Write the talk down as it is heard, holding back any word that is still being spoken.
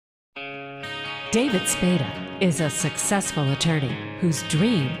David Spada is a successful attorney whose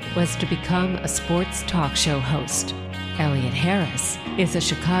dream was to become a sports talk show host. Elliott Harris is a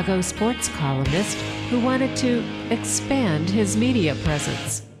Chicago sports columnist who wanted to expand his media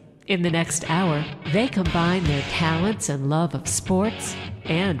presence. In the next hour, they combine their talents and love of sports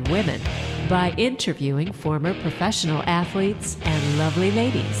and women by interviewing former professional athletes and lovely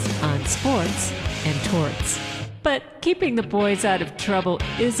ladies on sports and torts. But keeping the boys out of trouble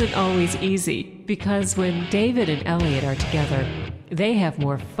isn't always easy, because when David and Elliott are together, they have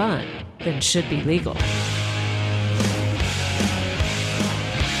more fun than should be legal.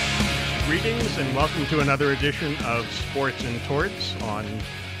 Greetings and welcome to another edition of Sports and Torts on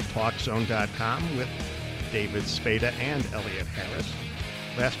TalkZone.com with David Spada and Elliott Harris.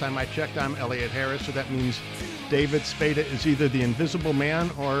 Last time I checked, I'm Elliott Harris, so that means David Spada is either the invisible man,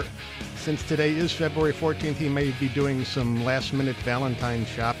 or since today is February 14th, he may be doing some last-minute Valentine's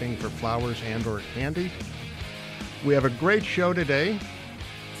shopping for flowers and or candy. We have a great show today.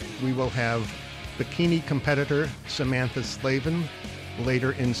 We will have bikini competitor Samantha Slavin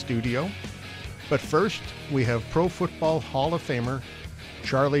later in studio. But first, we have Pro Football Hall of Famer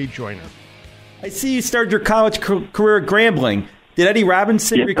Charlie Joyner. I see you started your college career at Grambling. Did Eddie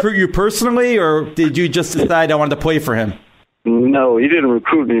Robinson recruit you personally, or did you just decide I wanted to play for him? No, he didn't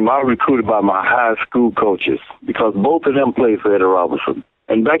recruit me. I was recruited by my high school coaches because both of them played for Eddie Robinson.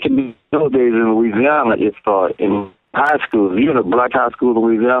 And back in those days in Louisiana, in high schools, even a black high school in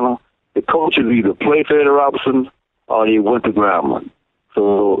Louisiana, the coaches either played for Eddie Robinson or they went to Grambling.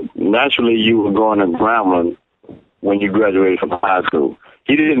 So naturally, you were going to Grambling when you graduated from high school.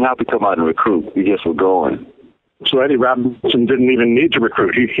 He didn't have to come out and recruit. He just was going. So Eddie Robinson didn't even need to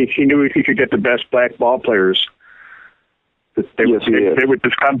recruit. He knew he could get the best black ball players. They would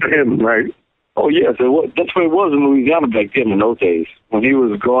just come to him, right? Oh, yes. That's what it was in Louisiana back then in those days. When he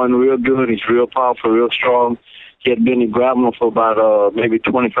was going real good, he's real powerful, real strong. He had been in Grambling for about maybe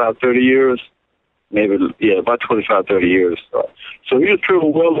 25, 30 years. About 25, 30 years. So he was pretty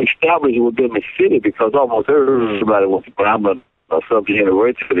well established within the city because almost everybody went to Grambling or Southern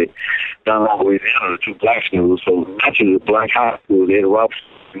University down in Louisiana, the two black schools. So naturally, the black high schools, Eddie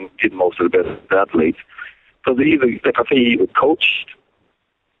Robinson did most of the best athletes. Because he either coached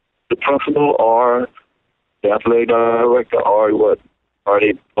the principal or the athletic director or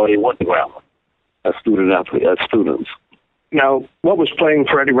they went to Grambling as students. Now, what was playing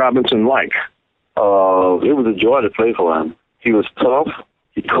for Eddie Robinson like? It was a joy to play for him. He was tough.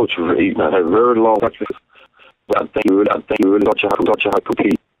 He coached. He had very long practice. But I think he really taught you how to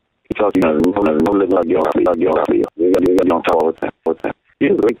compete. He taught you no living like your athlete. You got to be on top all the time. He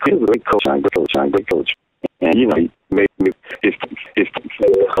was a great coach. And you know, he made his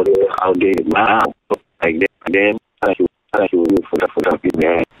outdated now. Like then, thank you for that.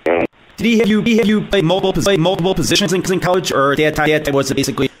 Did he have you play multiple positions in college, or at that was it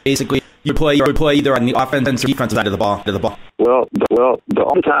basically you would play either on the offense or defensive side of the ball? Well, the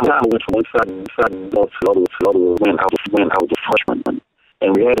only time I went from one side and the other was when I was a freshman,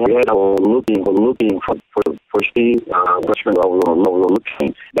 and we had our looking for Steve freshman. I was on the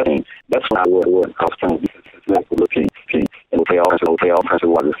looking. That's when I was playing looking and play offensive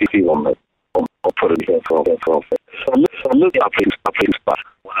wide receiver. I'll put it here for offense. So look, I played spot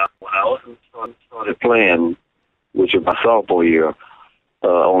when I started playing, which was my sophomore year. I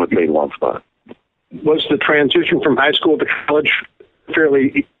only played one spot. Was the transition from high school to college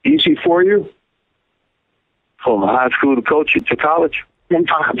fairly easy for you? From high school to college?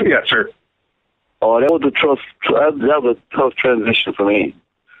 Yes, sir. Oh, that was a tough transition for me.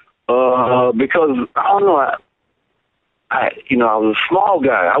 Because I don't know, I was a small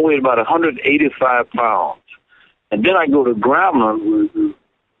guy. I weighed about 185 pounds, and then I go to Grambling,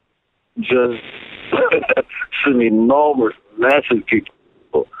 just some enormous, massive people.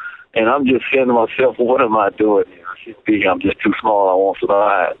 And I'm just saying to myself, what am I doing here? I'm just too small. I won't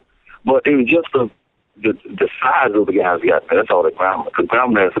survive. But it was just the size of the guys got there. That's all the Grambling. Because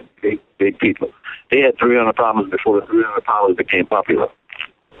Grambling has big people. They had 300 pounders before the 300 pounders became popular.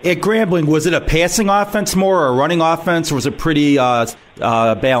 At Grambling, was it a passing offense more or a running offense, or was it pretty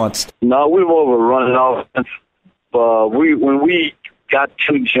balanced? No, we were more of a running offense. When we got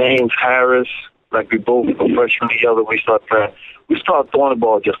to James Harris, like we both were freshmen together, we started throwing the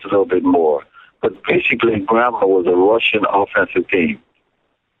ball just a little bit more. But basically, Grambling was a Russian offensive team.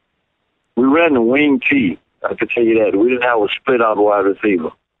 We ran the wing T, I can tell you that. We didn't have a split-out wide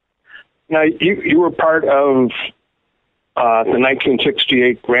receiver. Now, you were part of the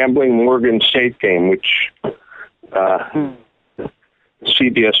 1968 Grambling-Morgan State game, which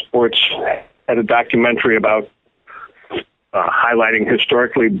CBS Sports had a documentary about highlighting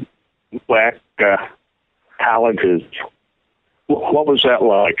historically black colleges. What was that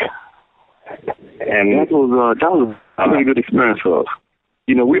like? And that was a pretty good experience for us.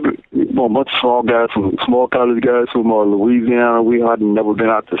 You know, we were a bunch of small guys, from small college guys from Louisiana. We had never been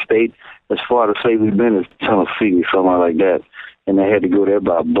out to state. As far to say we've been is Tennessee, somewhere like that, and they had to go there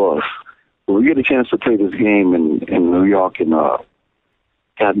by bus. But we get a chance to play this game in New York, and God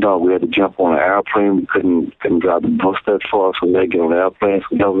dog, we had to jump on an airplane. We couldn't drive the bus that far, so we had to get on the airplane.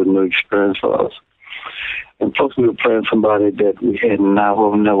 So that was a new experience for us. And plus, we were playing somebody that we had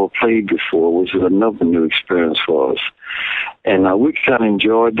never played before, which is another new experience for us. And we kind of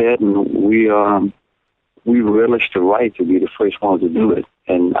enjoyed that, and we relished the right to be the first ones to do it.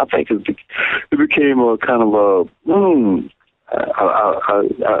 And I think it became a kind of a, I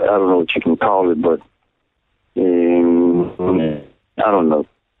don't know what you can call it, but I don't know,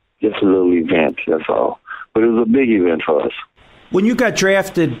 just a little event, that's all. But it was a big event for us. When you got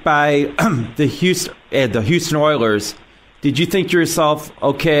drafted by the Houston Oilers, did you think to yourself,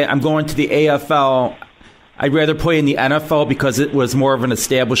 okay, I'm going to the AFL, I'd rather play in the NFL because it was more of an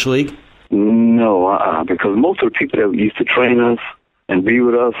established league? No, because most of the people that used to train us and be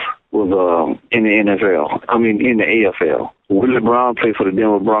with us was in the NFL. I mean, in the AFL. Willie Brown played for the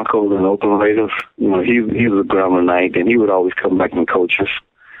Denver Broncos and Oakland Raiders. You know, he was a ground night, and he would always come back and coach us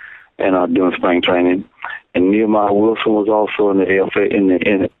and during spring training. And Nehemiah Wilson was also in the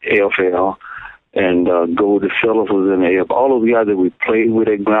AFL, and Goldie Phillips was in the AFL. All those guys that we played with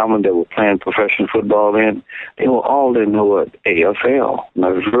at Grambling that were playing professional football in, they were all in the AFL.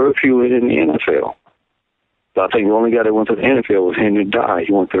 Now, there's very few in the NFL. So I think the only guy that went to the NFL was Henry Dye.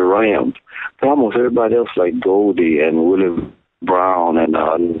 He went to the Rams. But almost everybody else, like Goldie and Willie Brown and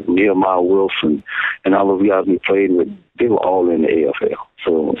Nehemiah Wilson and all those guys we played with, they were all in the AFL.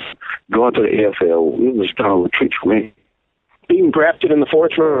 So going to the AFL, it was kind of a treat for me. Being drafted in the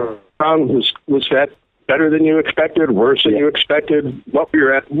fourth round, was that better than you expected, worse than you expected? What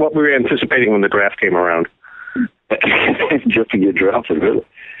were you anticipating when the draft came around? Just to get drafted, really.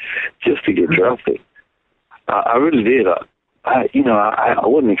 Just to get drafted. I really did. I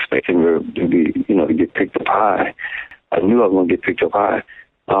wasn't expecting to be, to get picked up high. I knew I was going to get picked up high.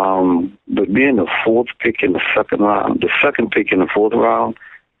 But being the fourth pick in the second round, the second pick in the fourth round,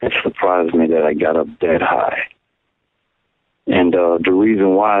 it surprised me that I got up that high. And the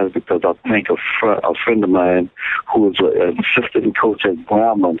reason why is because I think a friend of mine who was an assistant coach at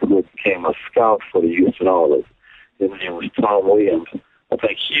Grambling who became a scout for the Houston Oilers, his name was Tom Williams. I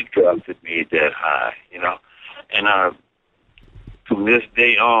think he drafted me that high, And from this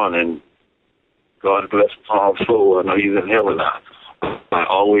day on, and God bless Tom's soul, I know he's in heaven now, I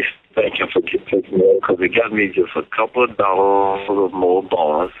always thank him for taking me because it got me just a couple of dollars or more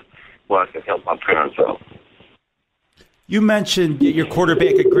bonus where I could help my parents out. You mentioned your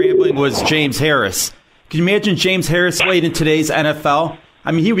quarterback at Grambling was James Harris. Can you imagine James Harris played in today's NFL?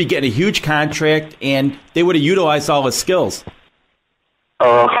 I mean, he would be getting a huge contract, and they would have utilized all his skills.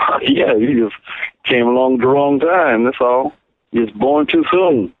 Yeah, he just came along at the wrong time, that's all. Just born too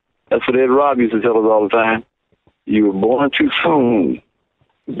soon. That's what Ed Robb used to tell us all the time. You were born too soon.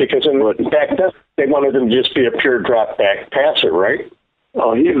 Because back then, they wanted him to just be a pure drop-back passer, right?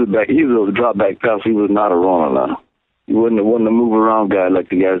 Oh, he was a drop-back passer. He was not a runner now. He wasn't a move-around guy like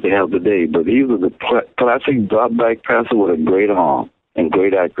the guys they have today, but he was a classic drop-back passer with a great arm and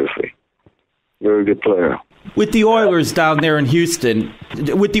great accuracy. Very good player. With the Oilers down there in Houston,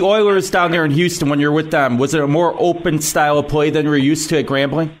 when you're with them, was it a more open style of play than we're used to at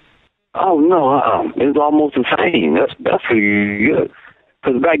Grambling? Oh, no. It's almost the same. That's pretty good.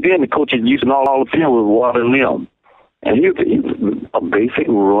 Because back then, the coaches used all the field with water and limb. And he was a basic,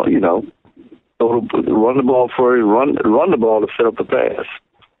 run the ball for you, run the ball to set up the pass.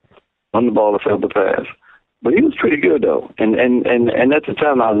 Run the ball to set up the pass. But he was pretty good, though. And at the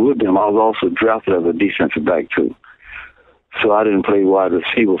time I was with him, I was also drafted as a defensive back, too. So I didn't play wide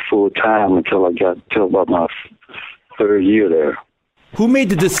receiver full-time until I got to about my third year there. Who made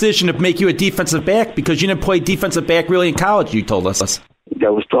the decision to make you a defensive back? Because you didn't play defensive back really in college, you told us.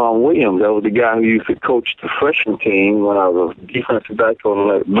 That was Tom Williams. That was the guy who used to coach the freshman team when I was a defensive back on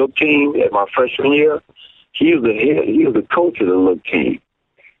the look team at my freshman year. He was the coach of the look team.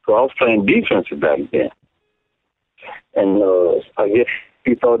 So I was playing defensive back then. And I guess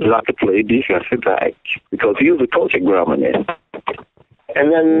he thought that I could play defensive back because he was the coach at Grambling then.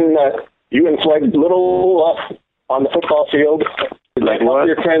 And then you and Floyd Little on the football field. Like what?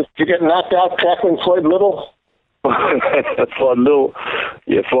 Your friends, did you get knocked out tackling Floyd Little? Floyd Little,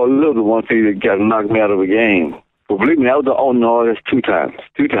 the one thing that got knocked me out of a game. But believe me, that's two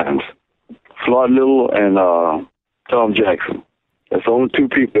times. Floyd Little and Tom Jackson. That's the only two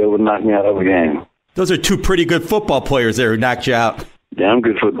people that would knock me out of a game. Those are two pretty good football players there who knocked you out. Damn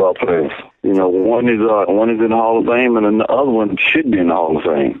good football players. You know, one is in the Hall of Fame, and the other one should be in the Hall of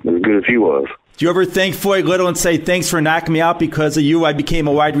Fame, as good as he was. Do you ever thank Floyd Little and say, thanks for knocking me out because of you, I became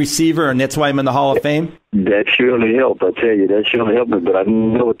a wide receiver, and that's why I'm in the Hall of Fame? That surely helped, I tell you. That surely helped me, but I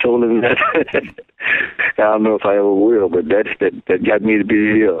never told him that. I don't know if I ever will, but that got me to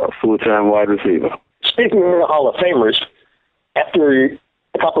be a full-time wide receiver. Speaking of the Hall of Famers, after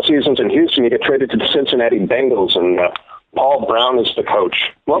a couple seasons in Houston, you get traded to the Cincinnati Bengals, and Paul Brown is the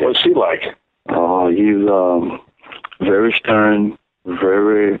coach. What was he like? He's very stern,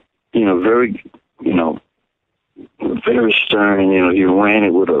 very stern. You know, he ran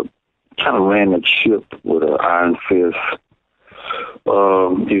that ship with an iron fist.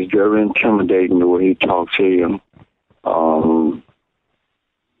 He's very intimidating the way he talks to you.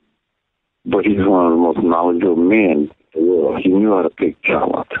 But he's one of the most knowledgeable men in the world. He knew how to pick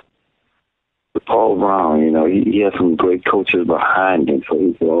talent. But Paul Brown, you know, he had some great coaches behind him, so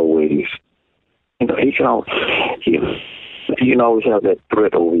he could always, you know, he can always have that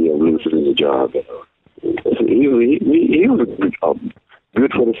threat over you of losing the job. You know. He was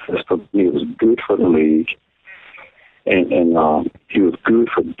good for the system. He was good for the league. And he was good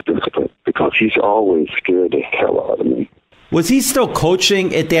for discipline because he's always scared the hell out of me. Was he still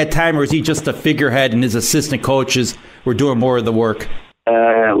coaching at that time, or was he just a figurehead and his assistant coaches were doing more of the work?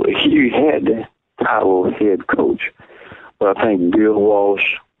 He had the title of head coach, but I think Bill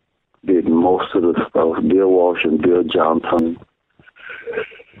Walsh did most of the stuff. Bill Walsh and Bill Johnson.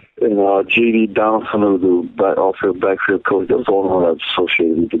 And J.D. Donaldson, who was the offensive backfield coach, that was the only one I was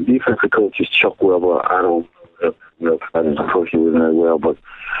associated with. The defensive coach is Chuck Weber. I don't know if I didn't associate with him very well, but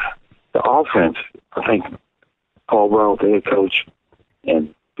the offense, I think Paul Brown was the head coach,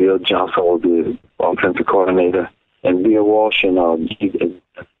 and Bill Johnson was the offensive coordinator, and Bill Walsh and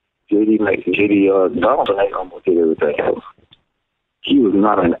J.D. Donaldson, they almost did everything else. He was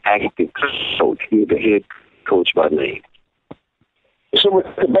not an active coach. He was the head coach by name. So with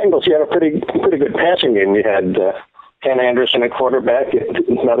the Bengals, you had a pretty good passing game. You had Ken Anderson at quarterback.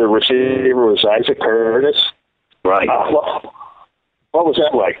 Another receiver was Isaac Curtis. Right. What was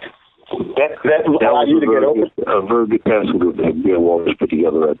that like? That allowed you to get open? A very good passing group that Bill Walsh put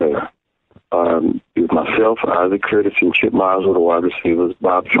together right there. It was myself, Isaac Curtis, and Chip Miles were the wide receivers.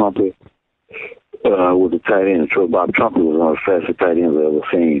 Bob Trumpet was the tight end. So Bob Trumpet was one of the fastest tight ends I've ever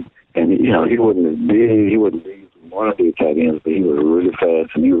seen. And, you know, he wasn't as big. He wasn't big as one of the tight ends, but he was really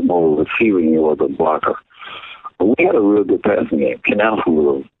fast, and he was more of a receiver than he was a blocker. But we had a real good passing game. Ken Anderson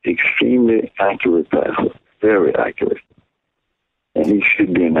was an extremely accurate passer, very accurate. And he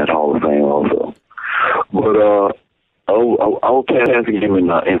should be in that Hall of Fame also. But our passing game in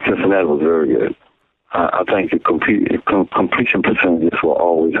Cincinnati was very good. I think the completion percentages were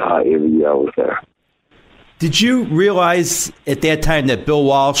always high every year I was there. Did you realize at that time that Bill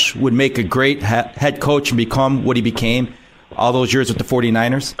Walsh would make a great head coach and become what he became all those years with the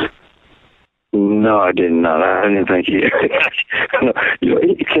 49ers? No, I did not. I didn't think he... you know,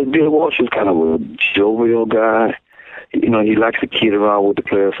 because Bill Walsh is kind of a jovial guy. You know, he likes to kid around with the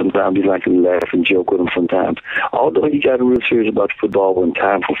players sometimes. He likes to laugh and joke with them sometimes. Although he got real serious about football when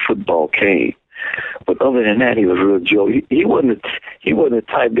time for football came. But other than that, he was real jovial. He wasn't the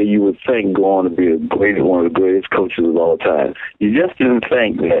type that you would think going to be one of the greatest coaches of all time. You just didn't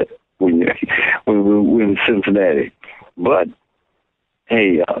think that when we were in Cincinnati. But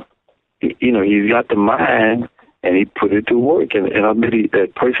hey, you know, he's got the mind. And he put it to work. And I bet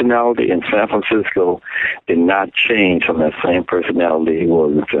that personality in San Francisco did not change from that same personality he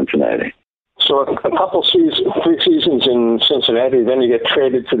was in Cincinnati. So a couple seasons, 3 seasons in Cincinnati, then you get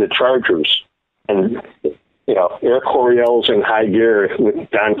traded to the Chargers. And, you know, Eric Coryell's in high gear with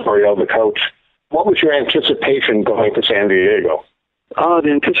Don Coryell, the coach. What was your anticipation going to San Diego? The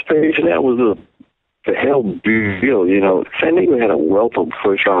anticipation, that was the hell deal. You know, San Diego had a wealth of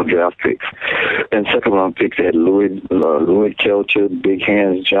first-round draft picks. And second-round picks, they had Louis Kelcher, Big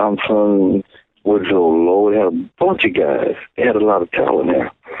Hands Johnson, Woodrow Lowe. They had a bunch of guys. They had a lot of talent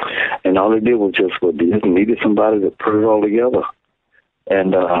there. And all they did was they just needed somebody to put it all together.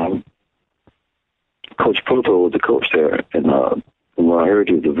 And Coach Pulpo was the coach there. And from what I heard,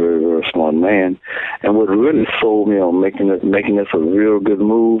 he was a very, very smart man. And what really sold me on making us a real good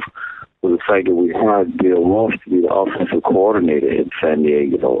move was the fact that we hired Bill Walsh to be the offensive coordinator in San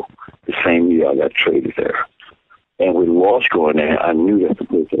Diego the same year I got traded there. And with Walsh going there, I knew that's the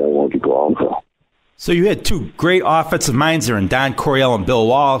place that I wanted to go also. So you had two great offensive minds there in Don Coryell and Bill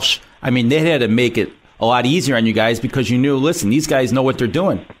Walsh. I mean, they had to make it a lot easier on you guys because you knew, listen, these guys know what they're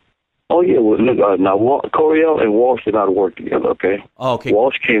doing. Oh, yeah. Well, look, now, Coryell and Walsh did not work together, okay? Oh, okay.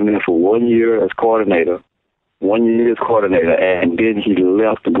 Walsh came in for 1 year as coordinator, and then he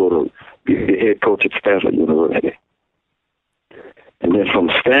left to go to be the head coach at Stanford University. And then from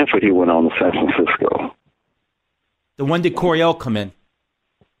Stanford, he went on to San Francisco. Then when did Coryell come in?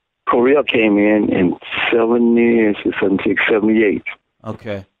 Coryell came in 76, 78.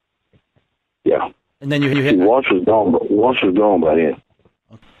 Okay. Yeah. And then you hit... Walsh was gone by then.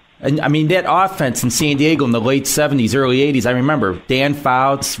 And, I mean, that offense in San Diego in the late 70s, early 80s, I remember Dan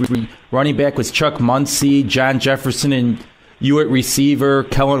Fouts, running back was Chuck Muncie, John Jefferson, and you at receiver,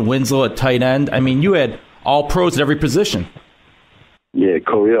 Kellen Winslow at tight end. I mean, you had all pros at every position. Yeah,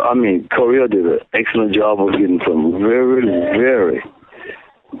 Coryell did an excellent job of getting some very, very,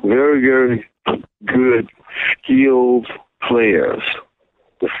 very, very good, skilled players.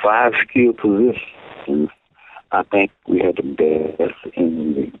 The 5 skilled positions, I think we had the best in the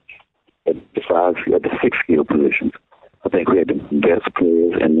league. At the 6 skill positions, I think we had the best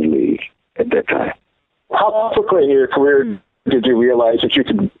players in the league at that time. How quickly in your career did you realize that you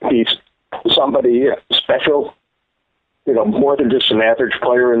could be somebody special? You know, more than just an average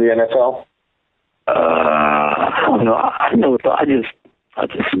player in the NFL? I don't know. I never thought. I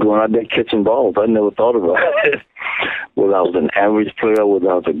just going out there catching balls. I never thought about it. Whether I was an average player, whether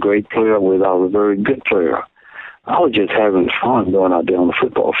I was a great player, whether I was a very good player. I was just having fun going out there on the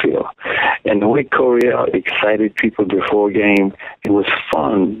football field. And the way Coryell excited people before a game, it was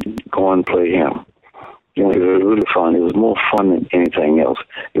fun going and play him. You know, it was really fun. It was more fun than anything else.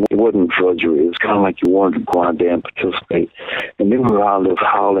 It wasn't drudgery. It was kind of like you wanted to go out there and participate. And then we were all those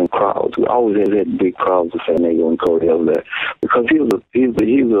howling crowds. We always had big crowds in San Diego and Coryell there because he was the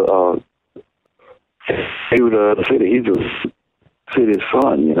city's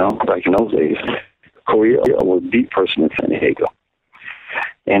son, you know, back in those days. Coryell was the person in San Diego.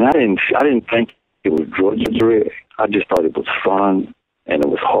 And I didn't think it was drudgery. I just thought it was fun. And it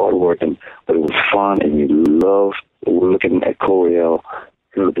was hard working, but it was fun, and you loved looking at Coryell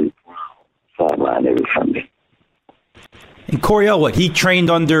through the sideline every Sunday. And Coryell, he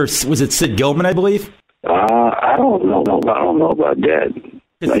trained under, was it Sid Gilman, I believe? I don't know. I don't know about that.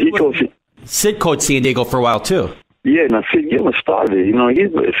 Sid coached San Diego for a while, too. Yeah, now Sid Gilman started, you know,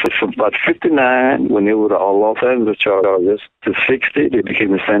 from about 59 when they were the Los Angeles Chargers to 60, they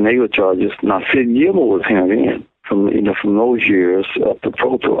became the San Diego Chargers. Now Sid Gilman was him in. From those years up to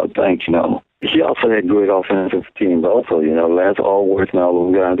Pro Tour, I think, you know. He also had great offensive teams also, you know, Lance Allworth and all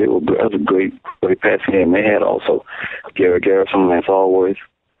those guys. That was a great passing game. They had also Gary Garrison, Lance Allworth,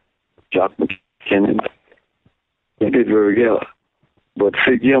 Jock McKinnon. They did very good. But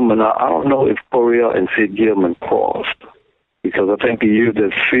Sid Gilman, I don't know if Coryell and Sid Gilman crossed because I think the year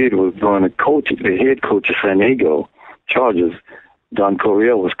that Sid was going to coach, the head coach of San Diego Chargers, Don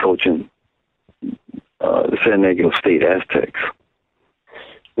Coryell was coaching the San Diego State Aztecs.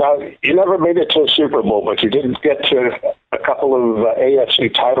 Now, you never made it to a Super Bowl, but you did get to a couple of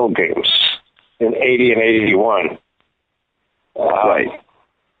AFC title games in 80 and 81. Right.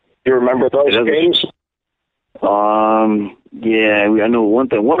 You remember those games? Yeah, I know one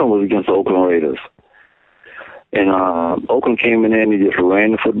thing. One of them was against the Oakland Raiders. And Oakland came in there and they just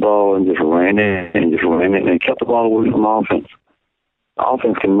ran the football and just ran it and kept the ball away from offense. The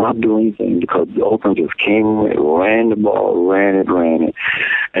offense cannot do anything because the Oakland just came, ran the ball, ran it.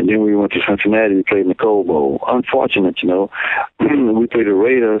 And then we went to Cincinnati, we played in the Cold Bowl. Unfortunate, you know. We played the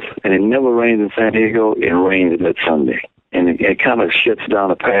Raiders, and it never rained in San Diego. It rained that Sunday. And it kind of shuts down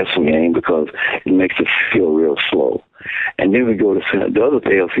the passing game because it makes it feel real slow. And then we go to the other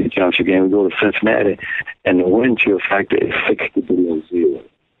AFC Championship game, we go to Cincinnati, and the wind chill factor is 63-0.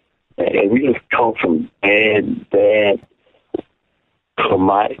 And we just caught some bad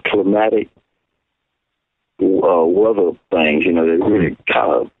climatic weather things, you know, that really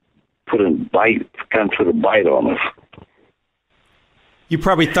kind of put a bite on us. You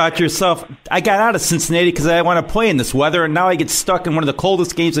probably thought to yourself, I got out of Cincinnati because I want to play in this weather, and now I get stuck in one of the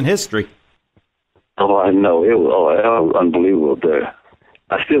coldest games in history. Oh, I know. It was unbelievable there.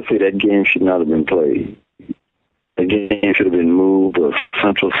 I still say that game should not have been played. The game should have been moved to a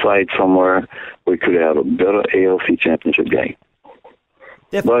central site somewhere where we could have a better ALC championship game.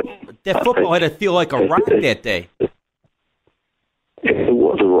 That football had to feel like a rock that day. It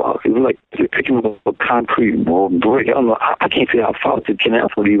was a rock. It was like picking up a concrete brick. I don't know. I can't see how far the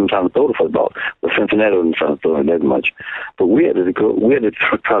Canals were even trying to throw the football. But Cincinnati wasn't trying to throw it that much. But we had to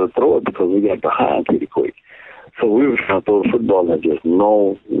try to throw it because we got behind pretty quick. So we were trying to throw the football, and there's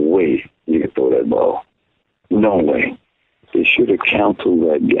no way you could throw that ball. No way. They should have canceled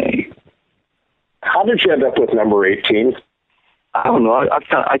that game. How did you end up with number 18? I don't know.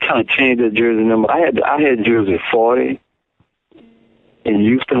 I kind of changed the jersey number. I had jersey 40 in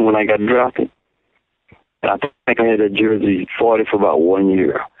Houston when I got drafted. And I think I had that jersey 40 for about 1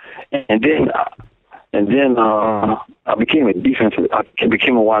 year, and then I became a defensive. I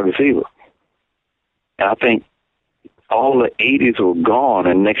became a wide receiver, and I think all the 80s were gone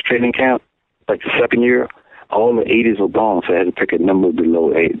in the next training camp, like the second year. All the 80s were gone, so I had to pick a number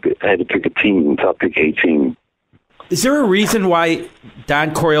below 8. I had to pick a team, so I picked 18. Is there a reason why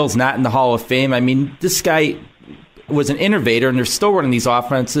Don Coryell's not in the Hall of Fame? I mean, this guy was an innovator, and they're still running these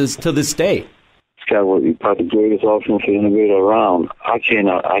offenses to this day. This guy was probably the greatest offensive innovator around. I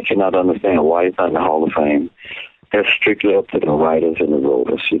cannot understand why he's not in the Hall of Fame. That's strictly up to the writers and the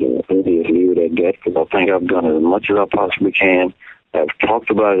voters. You know, maybe just leave it at that, because I think I've done as much as I possibly can. I've talked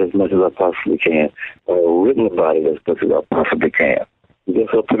about it as much as I possibly can. I've written about it as much as I possibly can.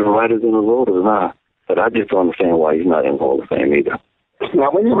 It's up to the writers and the voters now. But I just don't understand why he's not in the Hall of Fame either. Now,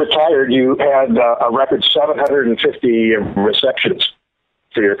 when you retired, you had a record 750 receptions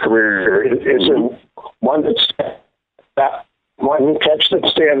for your career. Is there one one catch that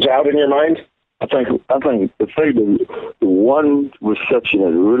stands out in your mind? I think the one reception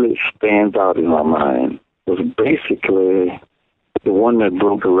that really stands out in my mind was basically the one that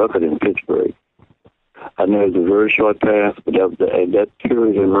broke the record in Pittsburgh. I know it was a very short pass, but that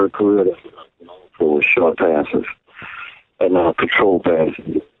period in my career was short passes and control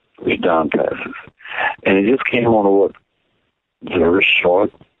passes, which down passes. And it just came on a very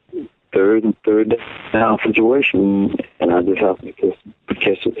short third down situation, and I just have to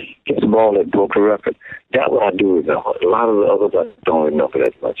catch the ball that broke the record. That's what I do. A lot of the others I don't remember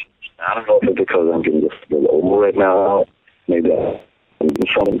that much. I don't know if it's because I'm getting just a little older right now. Maybe I'm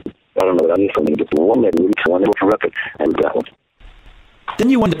something. I don't know. I just think it's the one that really broke the record, and that one. Then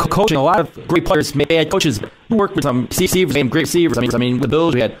you went to coaching. A lot of great players, bad coaches, who worked with some receivers, great receivers. I mean, with the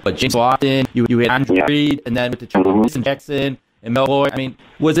Bills, we had James Lofton, you had Andre Reed, and then with the Jason Jackson and Melloy. I mean,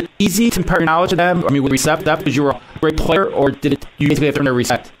 was it easy to impart knowledge to them? I mean, with respect that because you were a great player, or did you basically have to earn their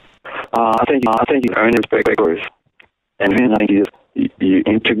respect? I think you earn respect first, and then I think you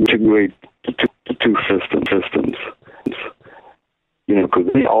integrate the two systems. You know,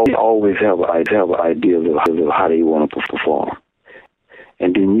 because they always have ideas of how they want to perform.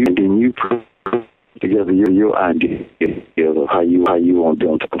 And then you put together your idea of how you want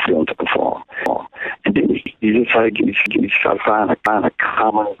them to perform. And then you just try to find a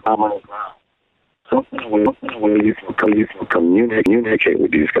common ground. Something where you can communicate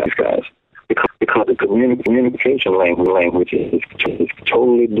with these guys. Because the communication language is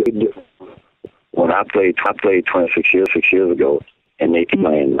totally different. When I played 26 years ago, and they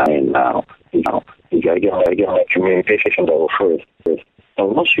playing now, you know, you gotta get that communication level first.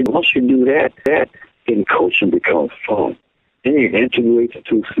 And once you do that, then coaching becomes fun. Then you integrate the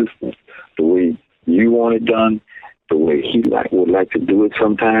two systems, the way you want it done, the way he would like to do it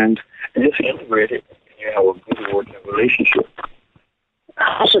sometimes, and just integrate it, and you have a good working relationship.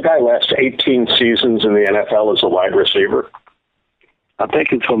 How's a guy last 18 seasons in the NFL as a wide receiver? I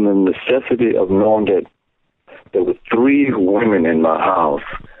think it's from the necessity of knowing that there were 3 women in my house,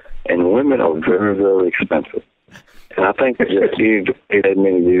 and women are very, very expensive. And I think it just needed that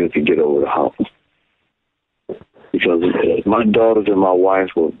many years to get over the house. Because my daughters and my wife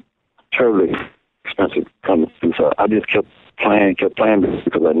were terribly expensive coming through. So I just kept playing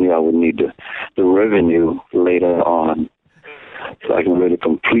because I knew I would need the revenue later on, so I can really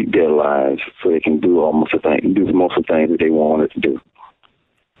complete their lives, so they can do most of the things that they wanted to do.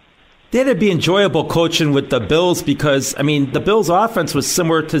 Then it'd be enjoyable coaching with the Bills because, I mean, the Bills' offense was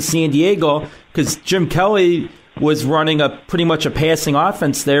similar to San Diego because Jim Kelly was running pretty much a passing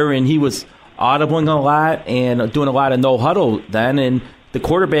offense there, and he was audibling a lot and doing a lot of no huddle then, and the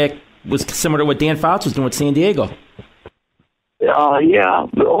quarterback was similar to what Dan Fouts was doing with San Diego. Yeah.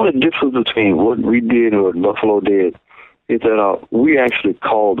 The only difference between what we did and what Buffalo did is that we actually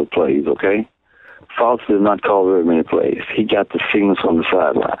called the plays, okay? Fouts did not call very many plays. He got the signals from the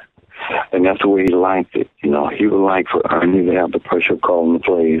sideline. And that's the way he liked it. You know, he would like for Ernie to have the pressure of calling the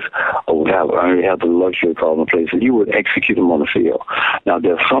plays, or would have Ernie have the luxury of calling the plays, and he would execute them on the field. Now, if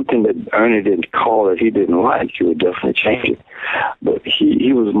there's something that Ernie didn't call that he didn't like, he would definitely change it. But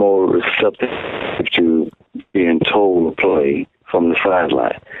he was more receptive to being told to play from the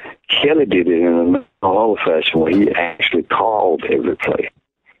sideline. Kelly did it in a normal fashion where he actually called every play.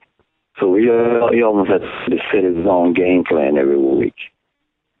 So he almost had to set his own game plan every week.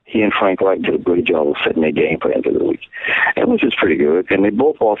 He and Frank Reich did a great job of setting their game plans every week, and which is pretty good. And they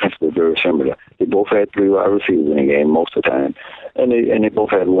both offenses were very similar. They both had 3 wide receivers in the game most of the time, and they both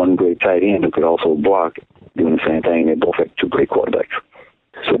had one great tight end who could also block doing the same thing. They both had two great quarterbacks.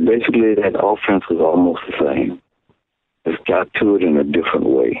 So basically, that offense was almost the same. It's got to it in a different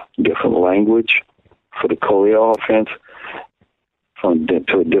way, different language for the Collier offense,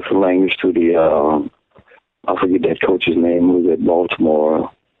 to a different language to the, I forget that coach's name, who was at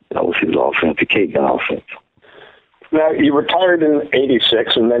Baltimore. That was his offense, the Kagan offense. Now, you retired in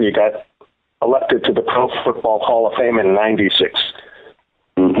 86, and then you got elected to the Pro Football Hall of Fame in 96.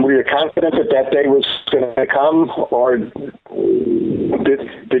 Mm-hmm. Were you confident that that day was going to come, or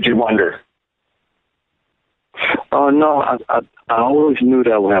did you wonder? No, I always knew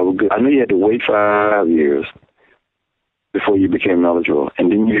that I would have a good. I knew you had to wait 5 years before you became eligible, and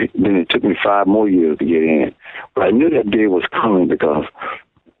then it took me 5 more years to get in. But I knew that day was coming because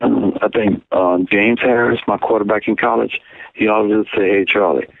I think James Harris, my quarterback in college, he always would say, "Hey,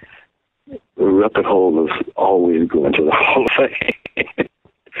 Charlie, record holders always go into the Hall of Fame."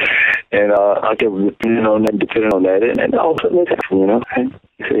 And I kept depending on that, and all of a sudden it happened, you know. And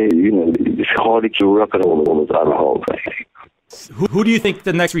he said, it's hard to keep record holders out of the Hall of Fame. Who do you think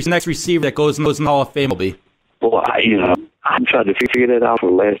the next receiver that goes in the Hall of Fame will be? Well, I tried to figure that out for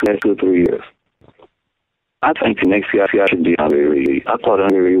the last 2 or 3 years. I think the next guy should be Andre Reed. I thought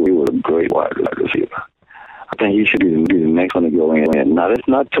Andre Reed was a great wide receiver. I think he should be the next one to go in. Now, that's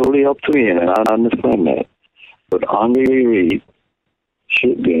not totally up to me, and I understand that. But Andre Reed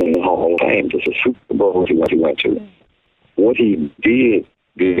should be in the Hall of Fame. It's a Super Bowl he went to. What he did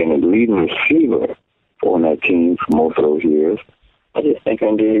being a leading receiver on that team for most of those years, I just think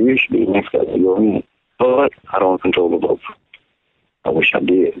Andre Reed should be the next guy to go in. But I don't control the votes. I wish I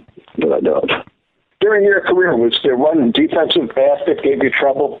did, but I don't. During your career, was there one defensive back that gave you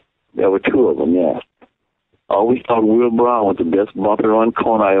trouble? There were 2 of them, yeah. I always thought Will Brown was the best bumper run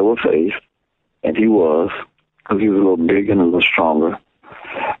corner I ever faced, and he was, because he was a little bigger and a little stronger.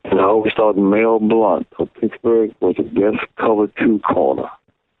 And I always thought Mel Blount of Pittsburgh was the best cover 2 corner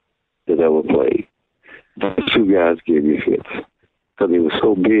that ever played. Those 2 guys gave you fits, because they were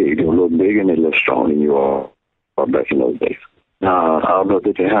so big. They were a little bigger and they were stronger than you are back in those days. Now, I don't know if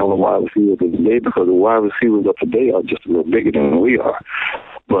they can handle the wide receivers of today, because the wide receivers of today are just a little bigger than we are.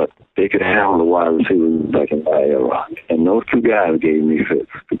 But they could handle the wide receivers back in my era. And those 2 guys gave me fits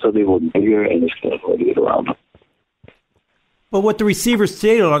because they were bigger and it's kind of hard to get around them. But what the receivers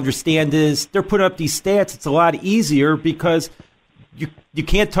today don't understand is they're putting up these stats. It's a lot easier because you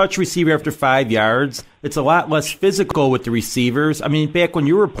can't touch receiver after 5 yards. It's a lot less physical with the receivers. I mean, back when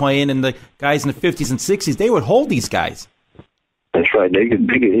you were playing and the guys in the 50s and 60s, they would hold these guys. That's right. They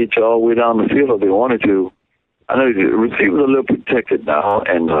could hit you all the way down the field if they wanted to. I know the receivers are a little protected now,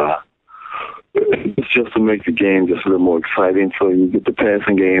 and it's just to make the game just a little more exciting. So you get the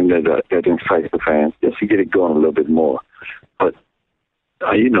passing game that incites the fans, just to get it going a little bit more. But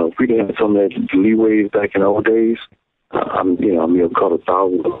if we had some of that leeway back in the old days, I'm caught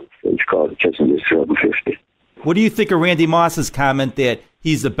 1,000. It's called catching this 750. What do you think of Randy Moss's comment that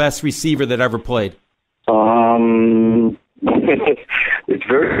he's the best receiver that ever played? It's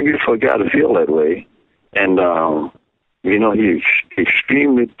very good for a guy to feel that way. And, he's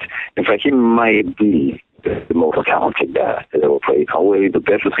extremely, in fact, he might be the most talented guy that ever played. However, the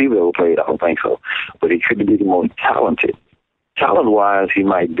best receiver ever played, I don't think so. But he could be the most talented. Talent-wise, he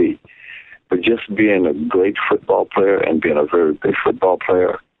might be. But just being a great football player and being a very good football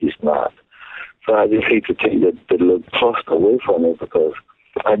player, he's not. So I just hate to take that little plus away from him, because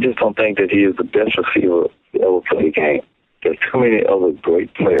I just don't think that he is the best receiver to ever play a game. There's too many other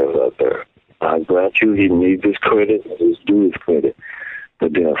great players out there. I grant you, he needs his credit, he's due his credit.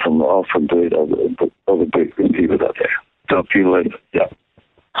 But there are some awful great other great receivers out there. Talk to you later. Yeah.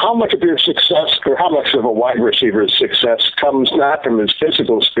 How much of your success, or how much of a wide receiver's success, comes not from his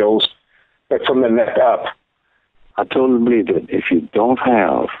physical skills, but from the neck up? I totally believe that if you don't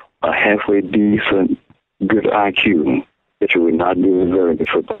have a halfway decent, good IQ, that you would not be a very good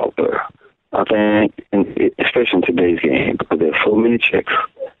football player. I think, especially in today's game, because there's so many checks,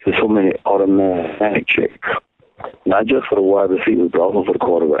 there's so many automatic checks, not just for the wide receivers, but also for the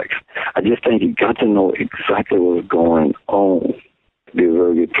quarterbacks. I just think you got to know exactly what's going on to be a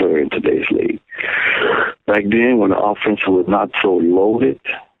very good player in today's league. Back then, when the offense was not so loaded,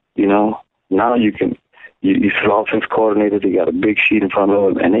 now you see the offense coordinator, they got a big sheet in front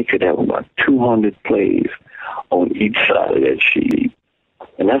of them, and they could have about 200 plays on each side of that sheet.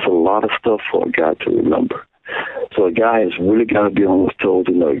 And that's a lot of stuff for a guy to remember. So a guy has really got to be on his toes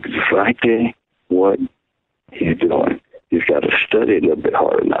to know exactly what he's doing. He's got to study a little bit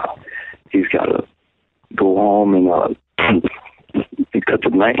harder now. He's got to go home and cut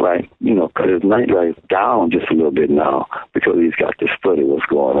his nightlife down just a little bit now, because he's got to study what's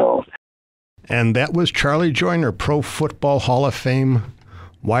going on. And that was Charlie Joyner, Pro Football Hall of Fame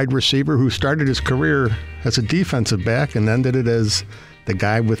wide receiver who started his career as a defensive back and ended it as the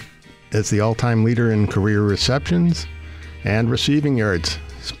guy as the all-time leader in career receptions and receiving yards.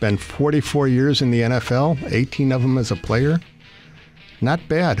 Spent 44 years in the NFL, 18 of them as a player. Not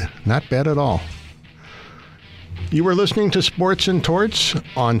bad at all. You were listening to Sports and Torts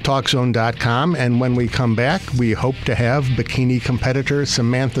on TalkZone.com, and when we come back, we hope to have bikini competitor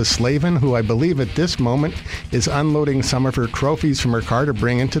Samantha Slavin, who I believe at this moment is unloading some of her trophies from her car to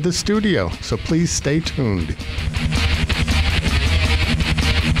bring into the studio. So please stay tuned.